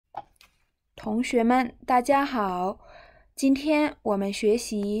同学们，大家好！今天我们学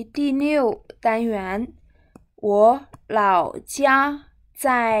习第6单元。我老家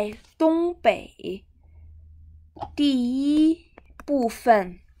在东北。第一部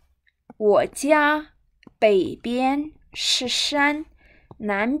分，我家北边是山，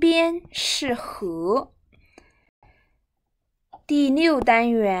南边是河。第6单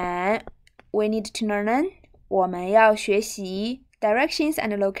元 ，we need to learn， 我们要学习 directions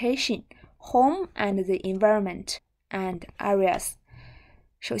and location。Home and the environment and areas。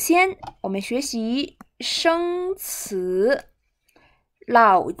首先，我们学习生词。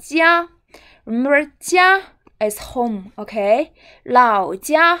老家 ，remember 家 is home， OK？ 老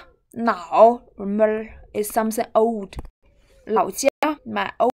家老 remember is something old。老家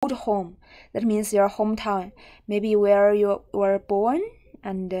my old home. That means your hometown. Maybe where you were born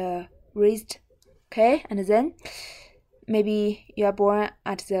and raised. Okay, and then.Maybe you are born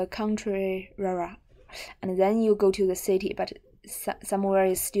at the country area, and then you go to the city, but somewhere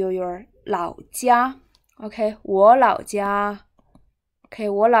is still your 老家。OK， 我老家。OK，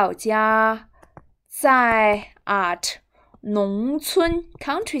 我老家在 at 农村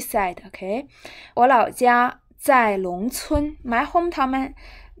countryside。OK， 我老家在农村。My hometown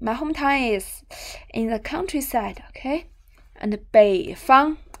is in the countryside. OK， and 北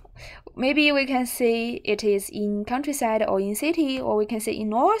方。Maybe we can say it is in countryside or in city, or we can say in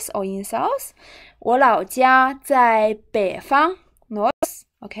north or in south. 我老家在北方 north,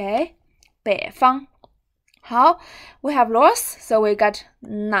 okay? 北方。好 we have north, so we got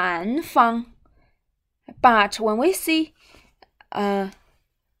南方。But when we see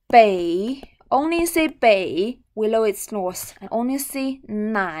北 only say 北 we know it's north, and only say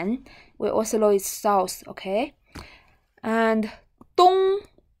南 we also know it's south, okay? And 东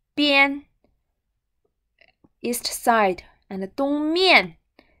边 east side, and 东面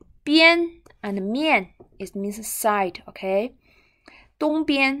边 and 面 it means side, okay? 东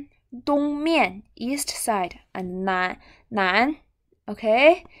边东面 east side, and 南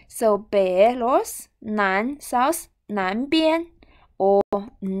okay? So 北 north, 南 south, 南边 or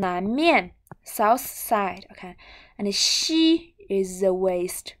南面 south side, okay? And 西 is the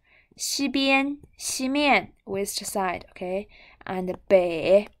west, 西边西面 west side, okay? And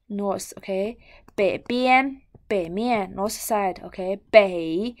北 north, okay? 北边北面 north side, okay?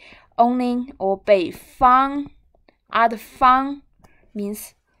 北 only or 北方 other 方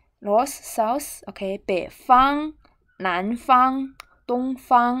means north, south, okay? 北方南方东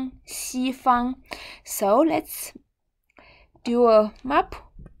方西方。 So let's do a map,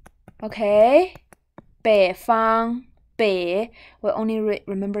 okay? 北方北 we only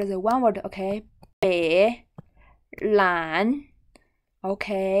remember the one word, okay? 北南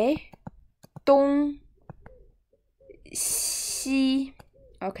OK， 东西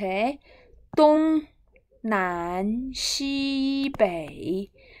OK， 东南西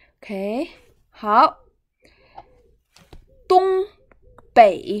北 OK， 好，东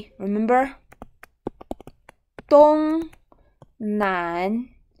北 remember， 东南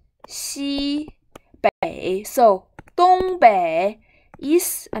西北 so 东北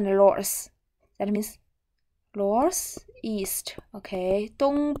east and north, that means north east, okay?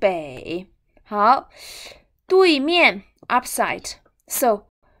 东北。好，对面 upside. So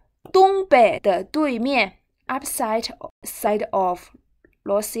东北的对面 upside side of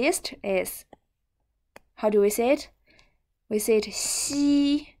northeast is, how do we say it? We say it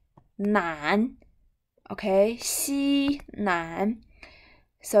西南 okay? 西南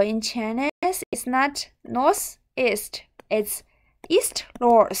So in Chinese it's not northeast, it's east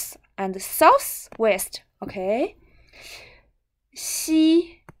north and southwest, okay?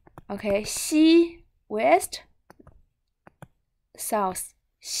 西 okay, 西 west south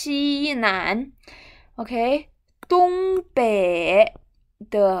西南 okay, 东北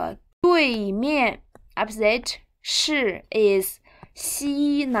的对面 opposite 是 is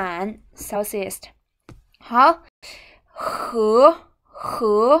西南 southeast。 好，河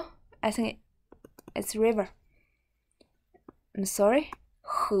I think it's river, I'm sorry,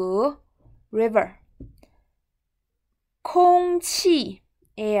 河 river。 空气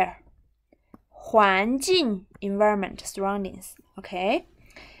air， 环境 environment surroundings, okay?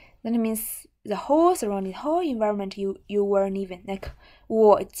 That means the whole surrounding, whole environment you were living. Like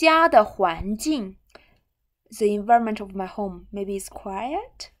我家的环境 the environment of my home, maybe it's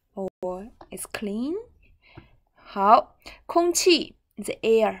quiet or it's clean. 好，空气 the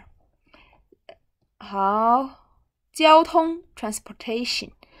air。 好，交通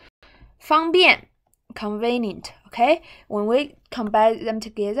transportation， 方便 convenient, okay? When we combine them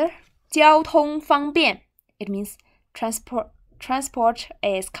together, 交通方便 it means transport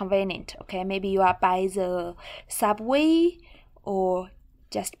is convenient. Okay, maybe you are by the subway or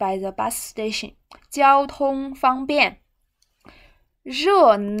just by the bus station. 交通方便。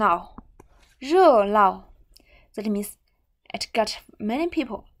热闹 that means it got many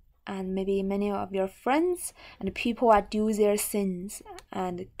people and maybe many of your friends and people are do their things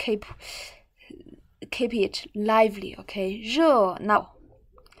and keep it lively. Okay, 热闹。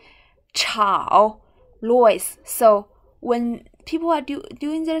吵 noise. So when people are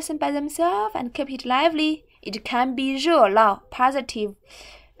doing their thing by themselves and keep it lively, it can be 热闹 positive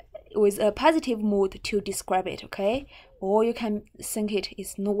with a positive mood to describe it. Okay, or you can think it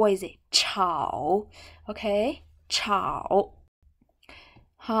is noisy 吵 okay 吵。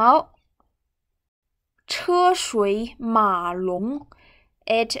好，车水马龙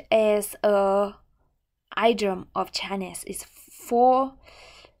it is a idiom of Chinese. It's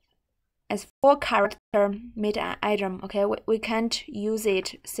four character made an idiom. Okay, we can't use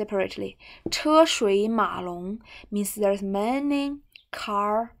it separately. 车水马龙 means there's many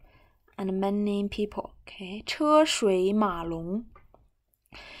car and many people. Okay, 车水马龙。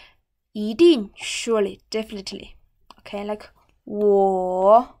一定 surely definitely. Okay, like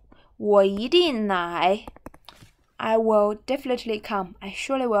我一定来 I will definitely come. I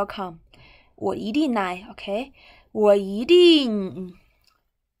surely will come. 我一定来 okay, 我一定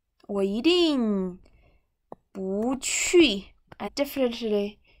不去 I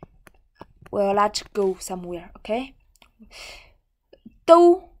definitely will not go somewhere. Okay,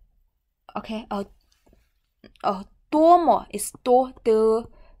 都 okay, 多么 is 多的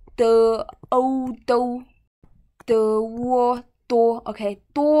欧都的窝多 okay,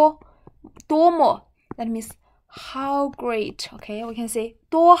 多么 that means how great. Okay, we can say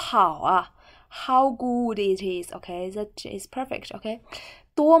多好啊 how good it is. Okay, that is perfect. Okay,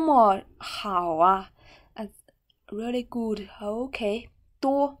 多么好啊 really good. Okay,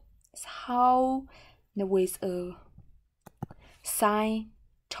 多 is how with a sign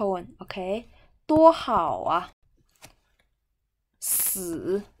tone. Okay, 多好啊。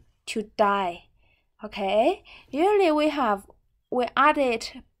死 to die. Okay, usually we add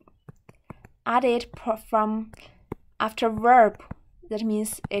it from after verb. That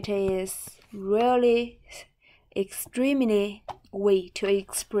means it is really extremely way to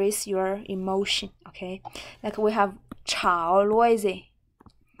express your emotion. Okay, like we have 吵 noisy.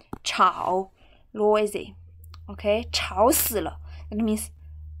 吵 noisy. Okay, 吵死了 that means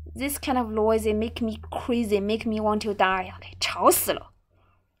this kind of noisy make me crazy, make me want to die. Okay, 吵死了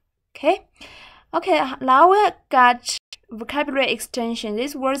Okay, now we got vocabulary extension.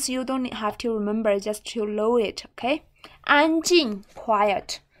 These words you don't have to remember, just to know it. Okay, 安静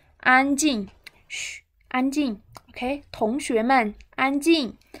quiet, 安静 shh, 安静 Okay, 同学们安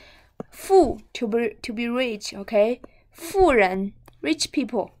静。富 to be rich. Okay, 富人 rich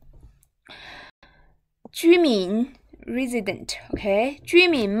people. 居民 resident. Okay, 居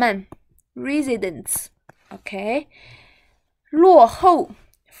民们 residents. Okay, 落后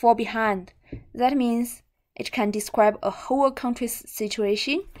fall behind. That means it can describe a whole country's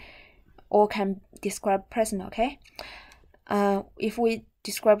situation or can describe person. Okay, if we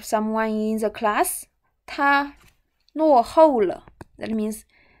describe someone in the class, 他落后了 that means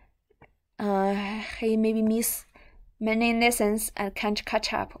he maybe miss many lessons and can't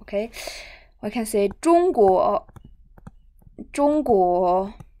catch up. Okay, we can say 中国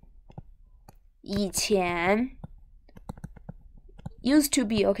以前 used to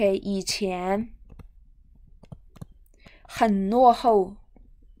be. Okay, 以前很落后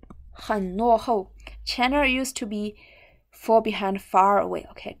China used to be fall behind, far away.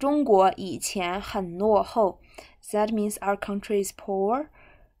 Okay, 中国以前很落后 that means our country is poor,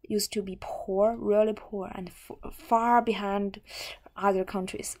 used to be poor, really poor and far behind other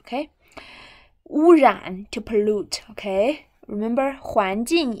countries. Okay, 污染 to pollute. Okay, remember 环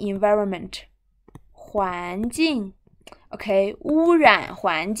境 environment 环境 Okay, 污染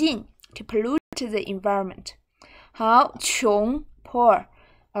环境 to pollute the environment. 好，穷 poor.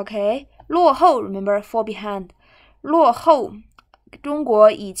 Okay, 落后 remember fall behind. 落后，中国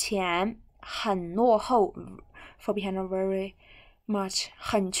以前很落后 fall behind very much.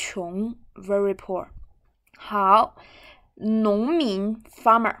 很穷 very poor. 好，农民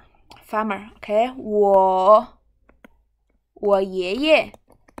farmer. Okay, 我爷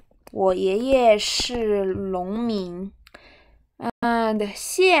爷是农民。And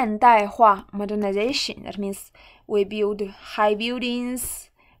现代化 modernization, that means we build high buildings,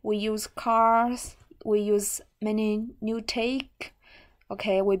 we use cars, we use many new tech.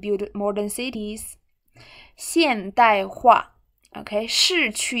 Okay, we build modern cities. 现代化 Okay,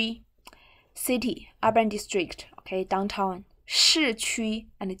 市区 city, urban district. Okay, downtown 市区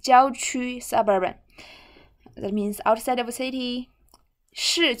and 郊区 suburban. That means outside of a city.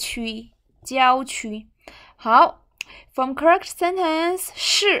 市区郊区。好 from correct sentence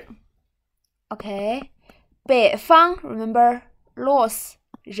是 OK 北方 remember Laos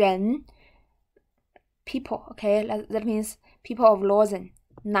人 people OK that means people of Lawson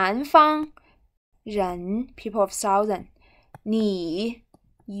南方人 people of Southern 你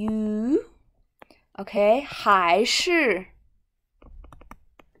you OK 还是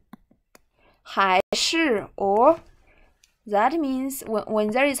or that means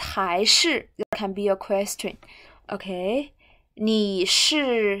when there is 还是 there can be a question OK 你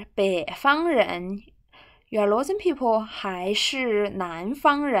是北方人 You are Lawson people 还是南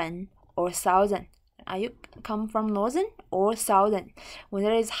方人 or Southern Are you come from Northern or Southern? When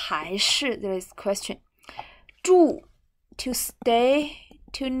there is 还是 there is question 住 to stay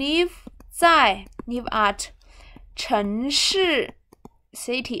to live 在 live at 城市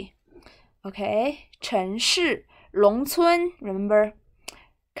city OK 城市农村 remember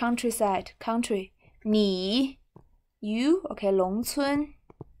countryside country 你 you OK 农村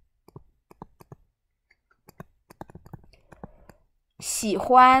喜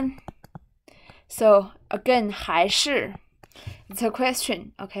欢 so again 还是 it's a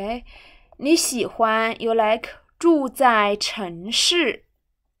question OK 你喜欢 you like 住在城市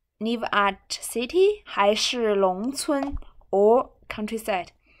live at city 还是农村 or countryside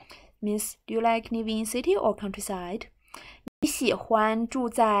means do you like living in city or countryside 你喜欢住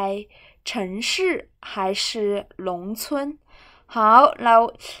在城市还是农村好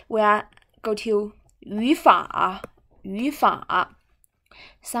now we are go to 语法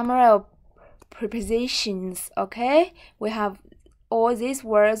summary of prepositions okay we have all these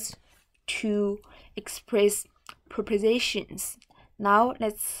words to express prepositions now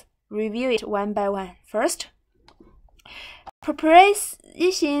let's review it one by one first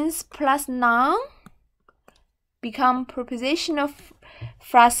prepositions plus noun become prepositional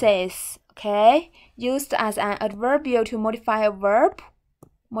phrases okay used as an adverbial to modify a verb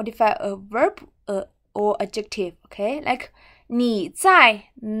or adjective okay like 你在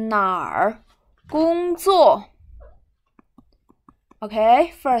哪儿工作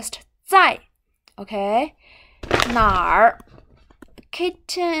okay first 在 okay 哪儿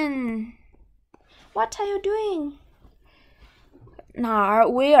kitten what are you doing 哪儿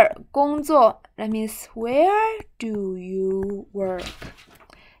where 工作 that means where do you work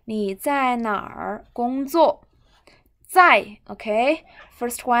你在哪儿工作在 okay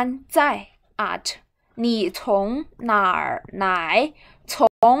first one 在 at 你从哪儿来从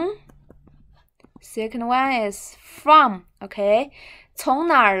second one is from okay 从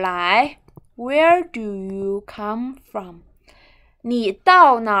哪儿来 where do you come from 你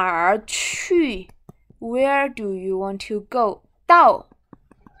到哪儿去 where do you want to go 到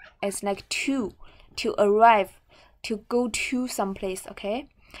is like to arrive to go to some place okay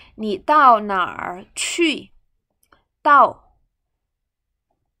你到哪儿去到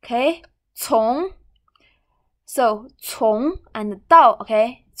okay 从 so 从 and 到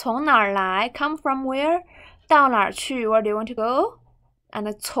okay 从哪儿来 come from where 到哪儿去 where do you want to go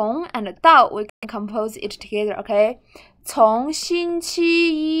and 从 and 到 we can compose it together okay 从星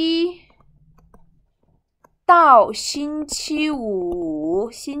期一到星期五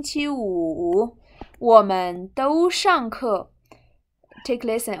我们都上课 take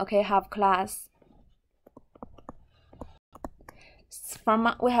lesson okay have class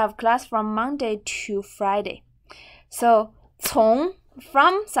we have class from Monday to Friday so 从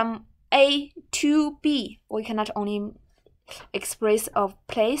from some A to B we cannot only express of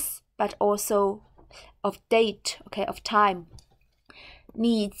place but also of date okay of time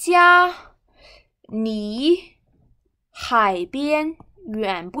你家离海边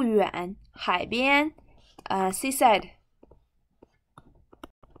远不远海边seaside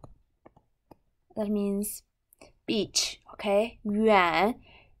that means beach okay 远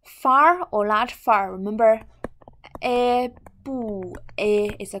far or not far remember不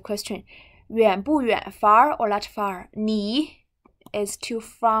is a question 远不远 far or not far 离 is to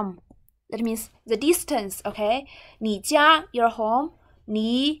from that means the distance okay 你家 your home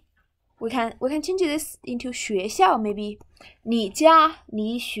离 we can change this into 学校 maybe 你家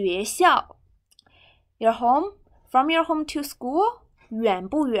离学校 your home from your home to school 远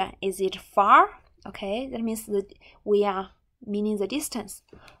不远 is it far okay that means that we are meaning the distance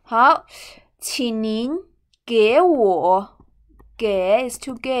好请您给我给 is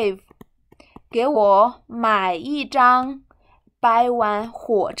to give 给我买一张 buy one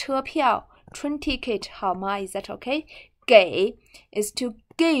火车票 train ticket 好吗 is that okay 给 is to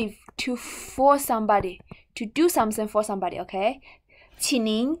give to force somebody to do something for somebody, okay? 请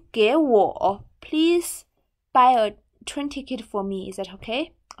您给我 please buy a train ticket for me. Is that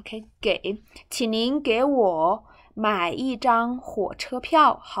okay? Okay, 给，请您给我买一张火车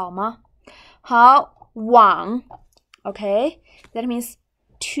票好吗？好，往 okay? That means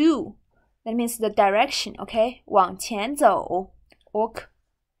to. That means the direction, okay? 往前走 walk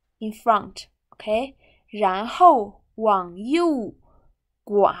in front, okay? 然后往右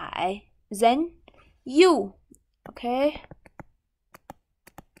拐 then you, okay?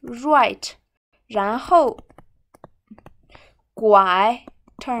 Right. 然后拐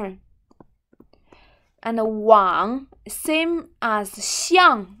turn. And 往 same as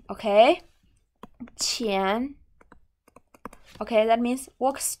向 okay? 前 okay, that means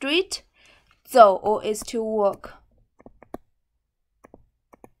walk straight. 走 is to walk.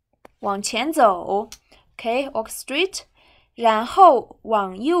 往前走 okay, walk straight. 然后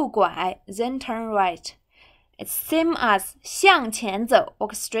往右拐 then turn right. It's same as 向前走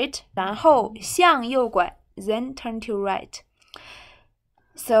walk straight. 然后向右拐 then turn to right.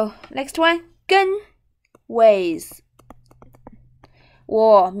 So next one, 跟 with.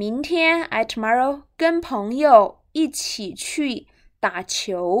 我明天 I tomorrow 跟朋友一起去打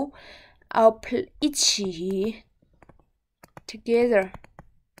球。I'll play 一起 together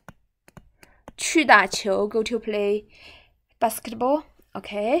去打球 go to play basketball.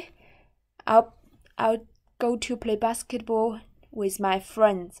 Okay, I'll go to play basketball with my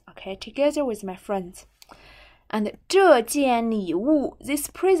friends. Okay, together with my friends. And 这件礼物 this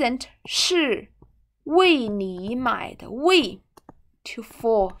present 是为你买的为 to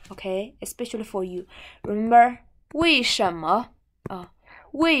for, okay, especially for you. Remember 为什么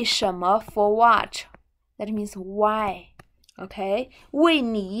为什么 for what? That means why. Okay, 为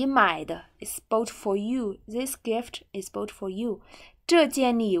你买的 is bought for you. This gift is bought for you. 这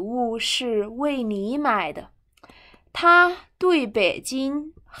件礼物是为你买的。他对北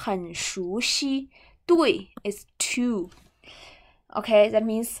京很熟悉。对 is to. Okay, that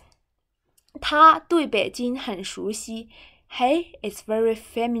means 他对北京很熟悉。He is very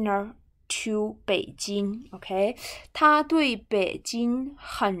familiar to 北京 okay? 他对北京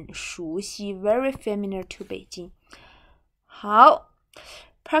很熟悉 very familiar to 北京。好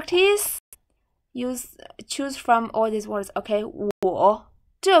practice choose from all these words. Okay, 我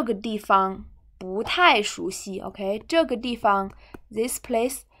这个地方不太熟悉 okay? 这个地方 this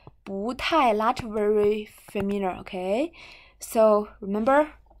place 不太 not very familiar. Okay, so remember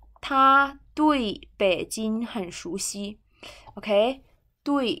他对北京很熟悉 okay?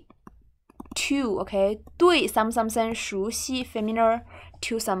 对to, okay? 对 something 熟悉 familiar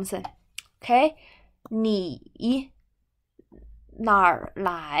to something. Okay? 你哪儿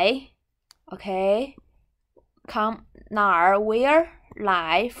来 okay? Come 哪儿 where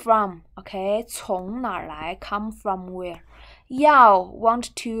来 from, okay? 从哪儿来 come from where? 要 want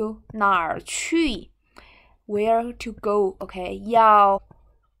to 哪儿去 where to go, okay? 要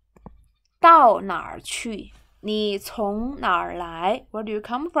到哪儿去你从哪儿来 where do you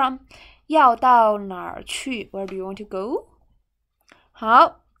come from? 要到哪儿去 where do you want to go?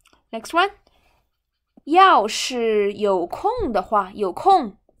 好 next one. 要是有空的话有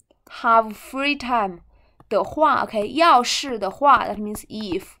空 have free time 的话 okay? 要是的话 that means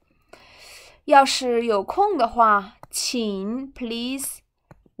if. 要是有空的话请 please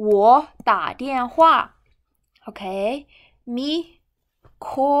我打电话 okay? Me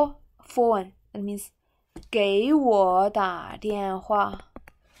call phone that means 给我打电话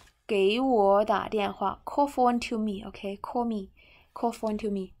给我打电话 call phone to me, okay? Call me, call phone to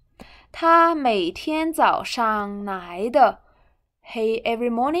me. 他每天早上来的 He every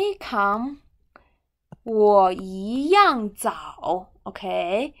morning come 我一样早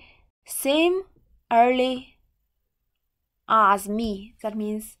okay? Same early as me. That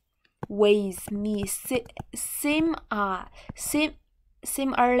means with me. Same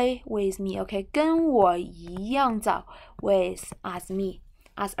early with me. Okay, 跟我一样早 with as me.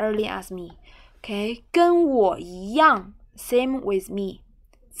 As early as me. Okay, 跟我一样 same with me.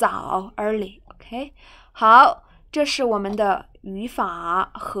 早 early. Okay, 好，这是我们的语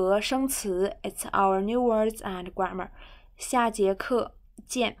法和生词 It's our new words and grammar. 下节课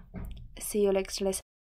见 See you next lesson.